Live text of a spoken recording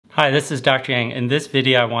Hi, this is Dr. Yang. In this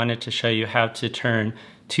video, I wanted to show you how to turn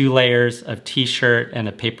 2 layers of t-shirt and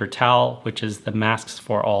a paper towel, which is the Masks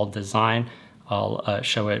for All design. I'll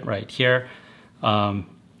show it right here and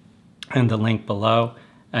the link below,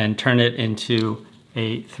 and turn it into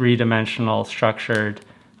a 3-dimensional structured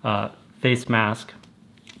face mask,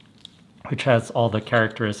 which has all the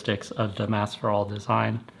characteristics of the Masks for All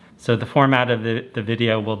design. So the format of the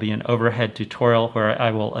video will be an overhead tutorial where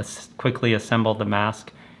I will quickly assemble the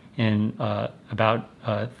mask in about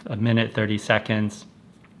a minute, 30 seconds.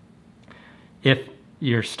 If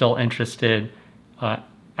you're still interested,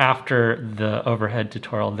 after the overhead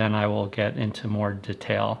tutorial, then I will get into more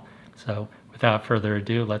detail. So without further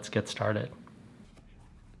ado, let's get started.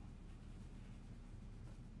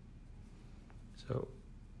 So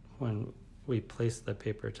when we place the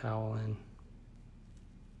paper towel in,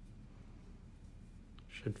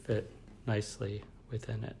 should fit nicely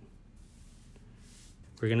within it.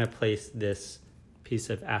 We're going to place this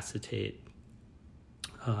piece of acetate,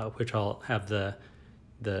 which I'll have the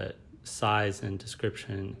size and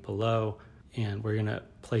description below, and we're going to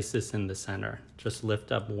place this in the center. Just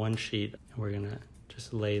lift up one sheet, and we're going to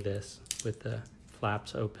just lay this with the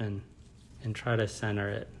flaps open and try to center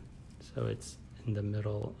it so it's in the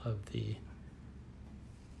middle of the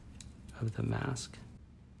mask.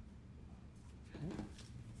 Okay.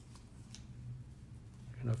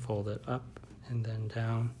 We're going to fold it up and then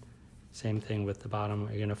down. Same thing with the bottom.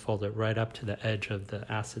 You're going to fold it right up to the edge of the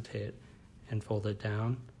acetate and fold it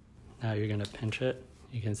down. Now you're going to pinch it.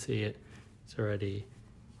 You can see it's already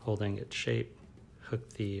holding its shape.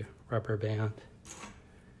 Hook the rubber band.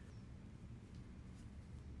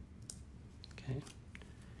 Okay.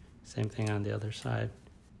 Same thing on the other side.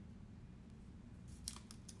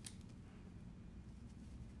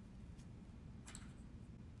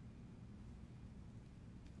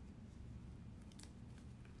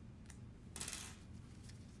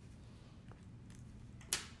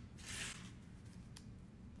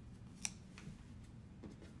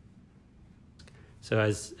 So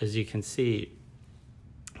as you can see,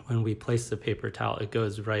 when we place the paper towel, it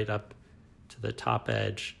goes right up to the top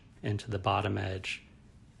edge and to the bottom edge.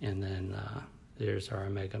 And then there's our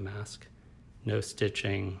Omega mask. No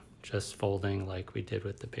stitching, just folding like we did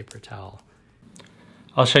with the paper towel.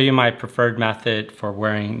 I'll show you my preferred method for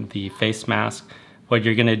wearing the face mask. What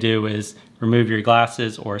you're gonna do is remove your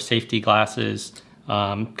glasses or safety glasses.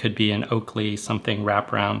 Could be an Oakley, something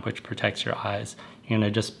wraparound which protects your eyes. You're gonna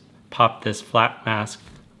just pop this flat mask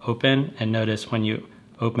open, and notice when you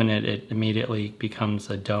open it, it immediately becomes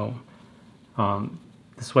a dome.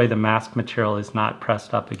 This way the mask material is not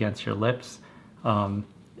pressed up against your lips. And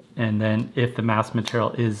then if the mask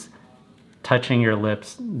material is touching your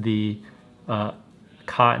lips, the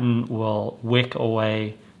cotton will wick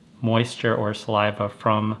away moisture or saliva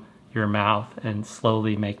from your mouth and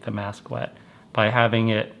slowly make the mask wet. By having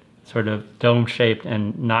it sort of dome-shaped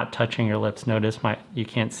and not touching your lips, notice you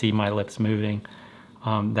can't see my lips moving.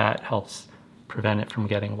 That helps prevent it from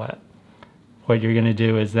getting wet. What you're going to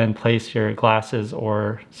do is then place your glasses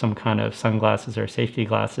or some kind of sunglasses or safety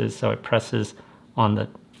glasses so it presses on the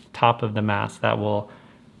top of the mask. That will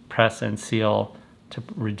press and seal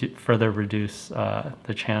to further reduce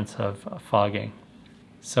the chance of fogging.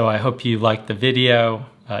 So I hope you liked the video.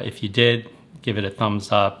 If you did, give it a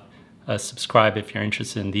thumbs up. Subscribe if you're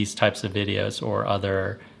interested in these types of videos or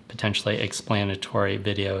other potentially explanatory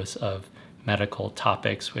videos of medical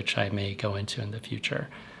topics, which I may go into in the future.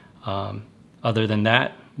 Other than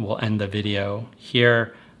that, we'll end the video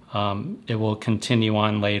here. It will continue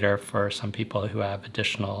on later for some people who have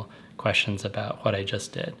additional questions about what I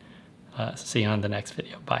just did. See you on the next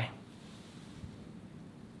video. Bye.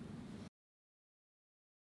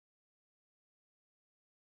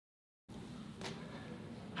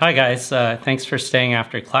 Hi guys, thanks for staying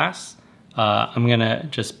after class. I'm gonna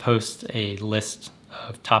just post a list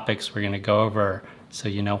of topics we're gonna go over so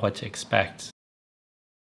you know what to expect.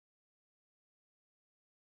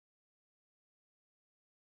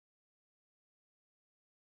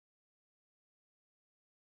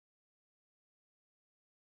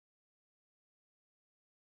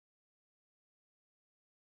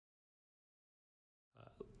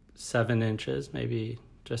 Seven inches, maybe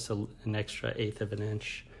just an extra 1/8 of an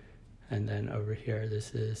inch. And then over here,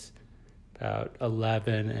 this is about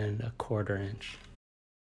 11 1/4 inch.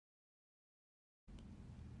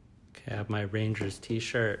 Okay, I have my Rangers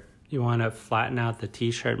t-shirt. You want to flatten out the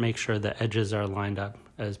t-shirt, make sure the edges are lined up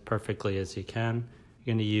as perfectly as you can.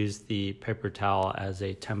 You're going to use the paper towel as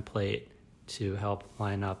a template to help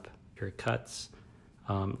line up your cuts.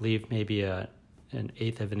 Leave maybe an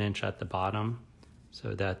 1/8 of an inch at the bottom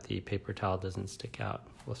so that the paper towel doesn't stick out.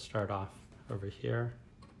 we'll start off over here.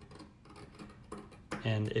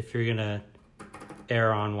 And if you're gonna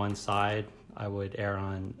err on one side, I would err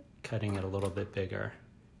on cutting it a little bit bigger.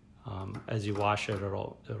 As you wash it,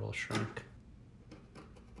 it'll shrink.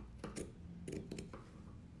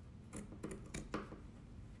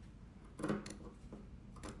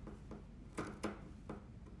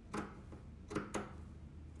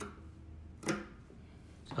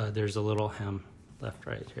 There's a little hem left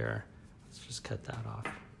right here. Let's just cut that off.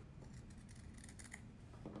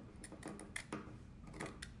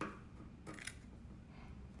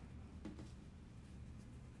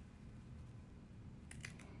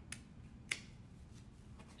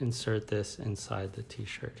 Insert this inside the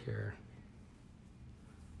t-shirt here.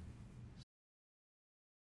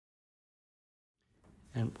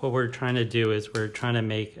 And what we're trying to do is we're trying to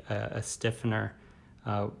make a stiffener.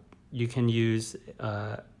 You can use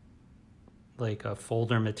like a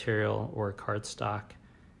folder material or cardstock,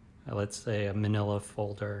 let's say a manila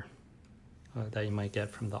folder that you might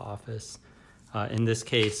get from the office. In this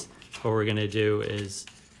case, what we're gonna do is,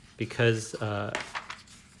 because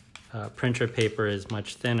printer paper is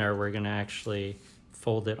much thinner, we're gonna actually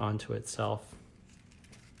fold it onto itself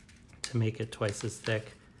to make it twice as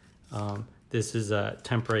thick. This is a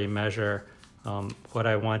temporary measure. What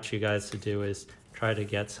I want you guys to do is try to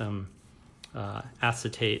get some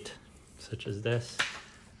acetate, such as this,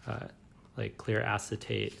 like clear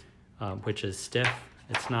acetate, which is stiff.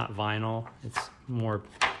 It's not vinyl, it's more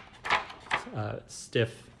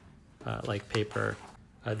stiff like paper.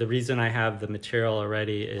 The reason I have the material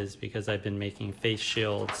already is because I've been making face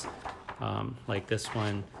shields like this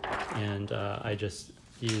one, and I just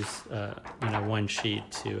use one sheet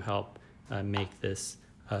to help make this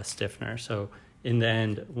stiffener. So in the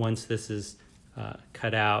end, once this is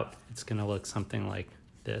cut out, it's going to look something like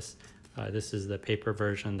this. This is the paper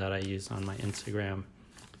version that I use on my Instagram,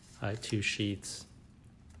 2 sheets.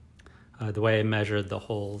 The way I measured the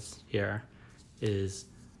holes here is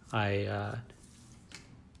I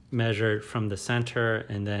measured from the center,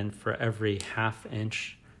 and then for every ½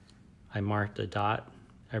 inch, I marked a dot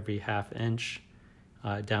every ½ inch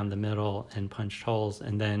down the middle and punched holes.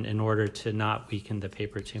 And then in order to not weaken the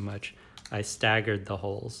paper too much, I staggered the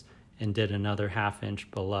holes and did another ½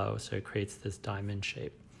 inch below, so it creates this diamond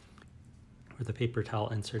shape. Where the paper towel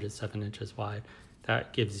insert is 7 inches wide.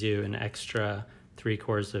 That gives you an extra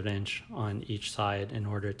 3/4 inch on each side in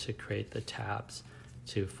order to create the tabs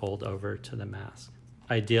to fold over to the mask.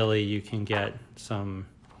 Ideally, you can get some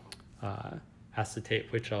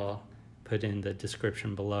acetate, which I'll put in the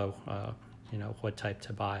description below, what type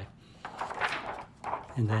to buy.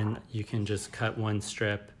 And then you can just cut one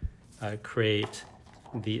strip, create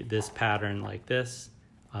this pattern like this.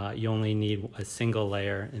 You only need a single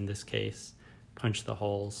layer in this case. Punch the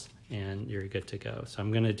holes and you're good to go. So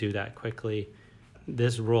I'm going to do that quickly.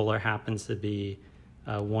 This ruler happens to be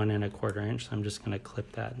 1 1/4 inch, so I'm just going to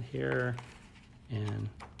clip that here and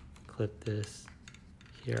clip this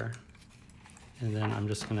here. And then I'm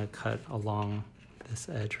just going to cut along this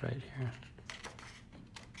edge right here.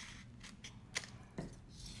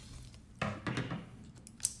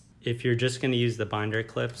 If you're just going to use the binder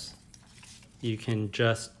clips, you can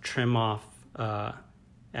just trim off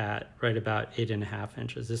at right about 8 1/2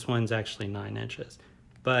 inches. This one's actually 9 inches.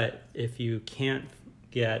 But if you can't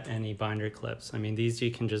get any binder clips, I mean, these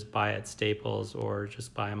you can just buy at Staples or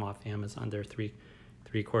just buy them off Amazon. They're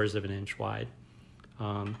 3/4 inch wide.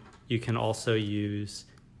 You can also use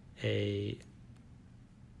a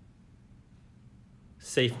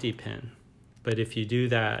safety pin. But if you do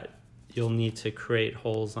that, you'll need to create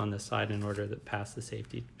holes on the side in order to pass the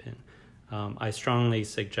safety pin. I strongly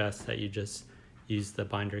suggest that you just use the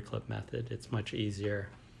binder clip method. It's much easier,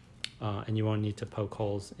 and you won't need to poke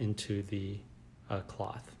holes into the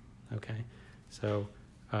cloth. Okay, so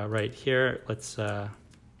right here, let's.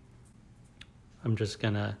 I'm just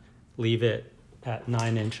gonna leave it at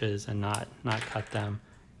 9 inches and not cut them,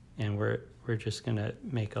 and we're just gonna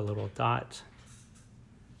make a little dot.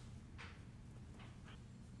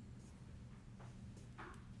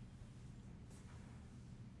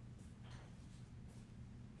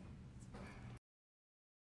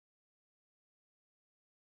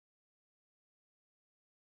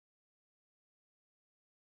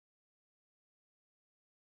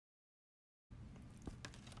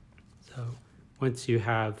 So once you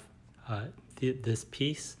have this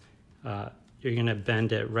piece, you're going to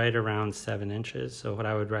bend it right around 7 inches. So what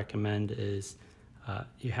I would recommend is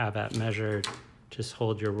you have that measured, just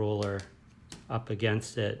hold your ruler up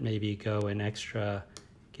against it, maybe go an extra,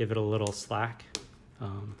 give it a little slack,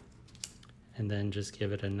 and then just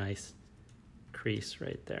give it a nice crease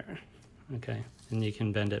right there. okay? And you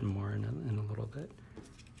can bend it more in a little bit.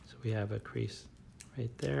 So we have a crease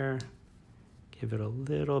right there. Give it a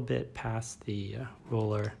little bit past the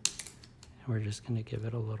roller, and we're just gonna give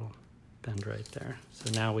it a little bend right there.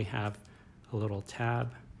 So now we have a little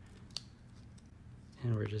tab,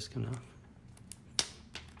 and we're just gonna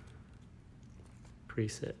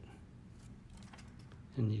crease it.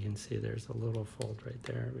 And you can see there's a little fold right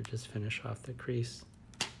there. We just finish off the crease.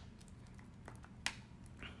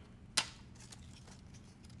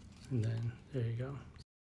 And then there you go.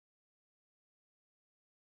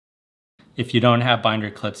 If you don't have binder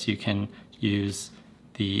clips, you can use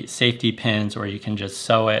the safety pins, or you can just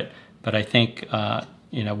sew it. But I think,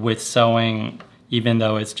 you know, with sewing, even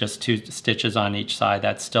though it's just 2 stitches on each side,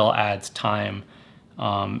 that still adds time.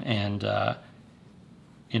 You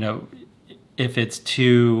know, if it's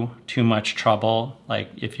too much trouble, like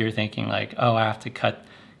if you're thinking like, oh, I have to cut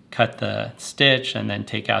the stitch and then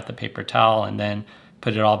take out the paper towel and then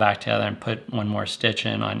put it all back together and put 1 more stitch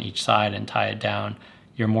in on each side and tie it down,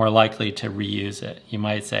 you're more likely to reuse it. You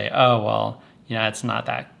might say, oh, well, you know, it's not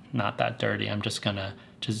that dirty. I'm just gonna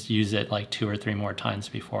use it like 2 or 3 more times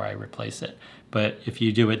before I replace it. But if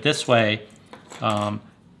you do it this way,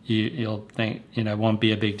 you'll think, you know, it won't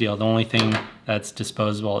be a big deal. The only thing that's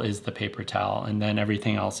disposable is the paper towel, and then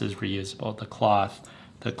everything else is reusable. The cloth,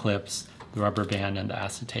 the clips, the rubber band, and the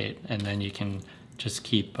acetate, and then you can just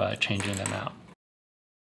keep changing them out.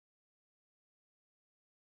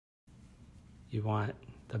 You want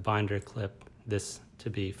the binder clip, this to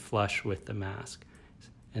be flush with the mask,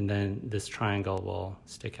 and then this triangle will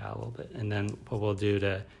stick out a little bit. And then what we'll do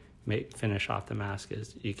to finish off the mask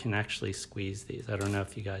is you can actually squeeze these. I don't know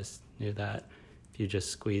if you guys knew that. If you just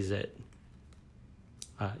squeeze it,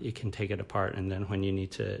 you can take it apart, and then when you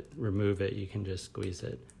need to remove it, you can just squeeze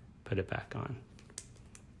it, put it back on.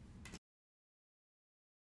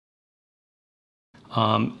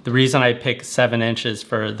 The reason I picked 7 inches,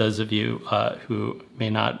 for those of you who may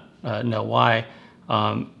not know why,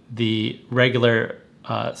 the regular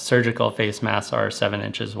surgical face masks are 7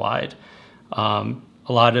 inches wide.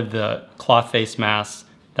 A lot of the cloth face masks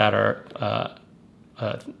that are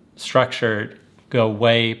structured go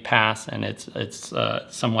way past, and it's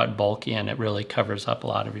somewhat bulky, and it really covers up a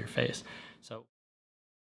lot of your face. So,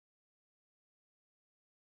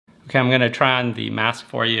 okay, I'm going to try on the mask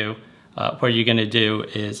for you. What you're going to do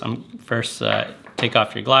is first take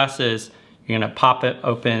off your glasses. You're going to pop it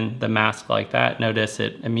open, the mask, like that. Notice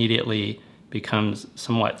it immediately becomes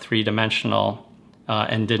somewhat 3-dimensional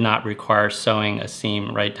and did not require sewing a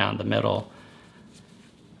seam right down the middle.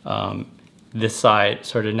 This side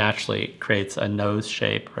sort of naturally creates a nose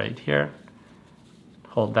shape right here.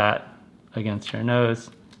 Hold that against your nose,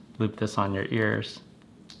 loop this on your ears,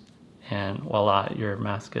 and voila, your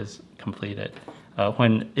mask is completed.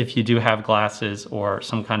 If you do have glasses or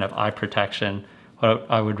some kind of eye protection, what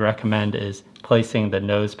I would recommend is placing the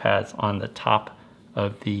nose pads on the top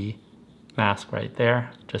of the mask right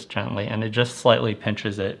there, just gently, and it just slightly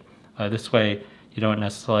pinches it. This way you don't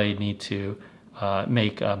necessarily need to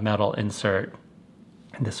make a metal insert.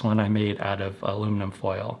 This one I made out of aluminum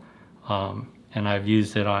foil, and I've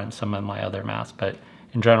used it on some of my other masks, but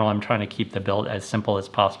in general I'm trying to keep the build as simple as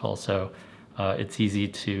possible, so it's easy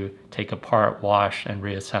to take apart, wash, and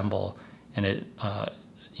reassemble, and I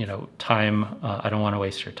don't want to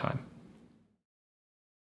waste your time.